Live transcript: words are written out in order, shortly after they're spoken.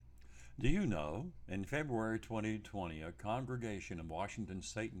Do you know, in February 2020, a congregation of Washington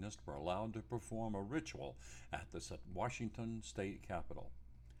Satanists were allowed to perform a ritual at the Washington state capitol?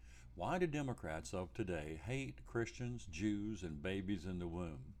 Why do Democrats of today hate Christians, Jews, and babies in the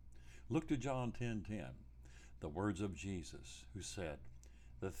womb? Look to John 10:10, the words of Jesus, who said,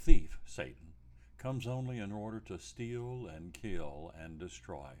 "The thief, Satan, comes only in order to steal and kill and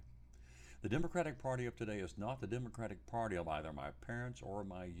destroy." The Democratic Party of today is not the Democratic Party of either my parents or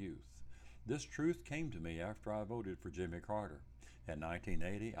my youth. This truth came to me after I voted for Jimmy Carter. In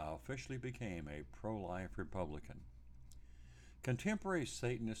 1980, I officially became a pro life Republican. Contemporary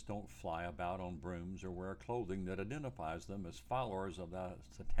Satanists don't fly about on brooms or wear clothing that identifies them as followers of the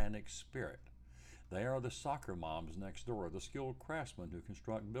satanic spirit. They are the soccer moms next door, the skilled craftsmen who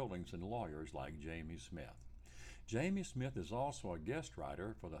construct buildings, and lawyers like Jamie Smith. Jamie Smith is also a guest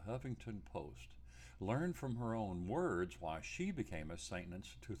writer for the Huffington Post. Learn from her own words why she became a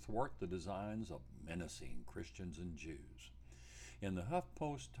Satanist to thwart the designs of menacing Christians and Jews. In the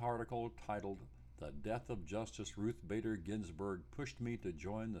HuffPost article titled "The Death of Justice Ruth Bader Ginsburg Pushed Me to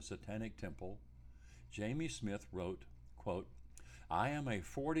Join the Satanic Temple," Jamie Smith wrote, quote, "I am a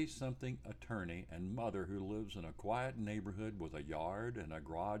 40-something attorney and mother who lives in a quiet neighborhood with a yard and a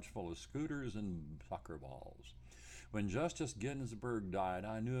garage full of scooters and soccer balls. When Justice Ginsburg died,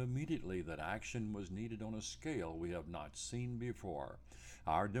 I knew immediately that action was needed on a scale we have not seen before.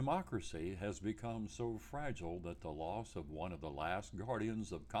 Our democracy has become so fragile that the loss of one of the last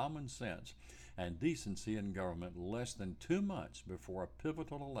guardians of common sense and decency in government less than 2 months before a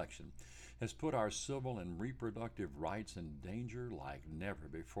pivotal election has put our civil and reproductive rights in danger like never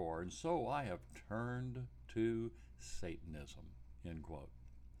before, and so I have turned to Satanism." End quote.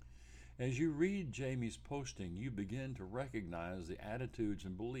 As you read Jamie's posting, you begin to recognize the attitudes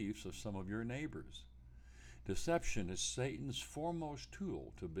and beliefs of some of your neighbors. Deception is Satan's foremost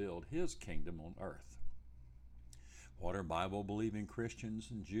tool to build his kingdom on earth. What are Bible believing Christians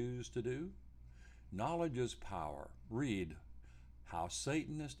and Jews to do? Knowledge is power. Read How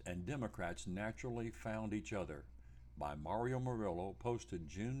Satanists and Democrats Naturally Found Each Other by Mario Murillo, posted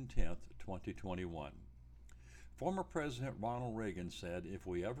June 10th, 2021. Former President Ronald Reagan said, "If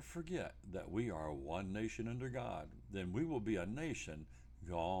we ever forget that we are one nation under God, then we will be a nation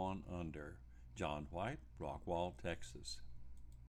gone under." John White, Rockwall, Texas.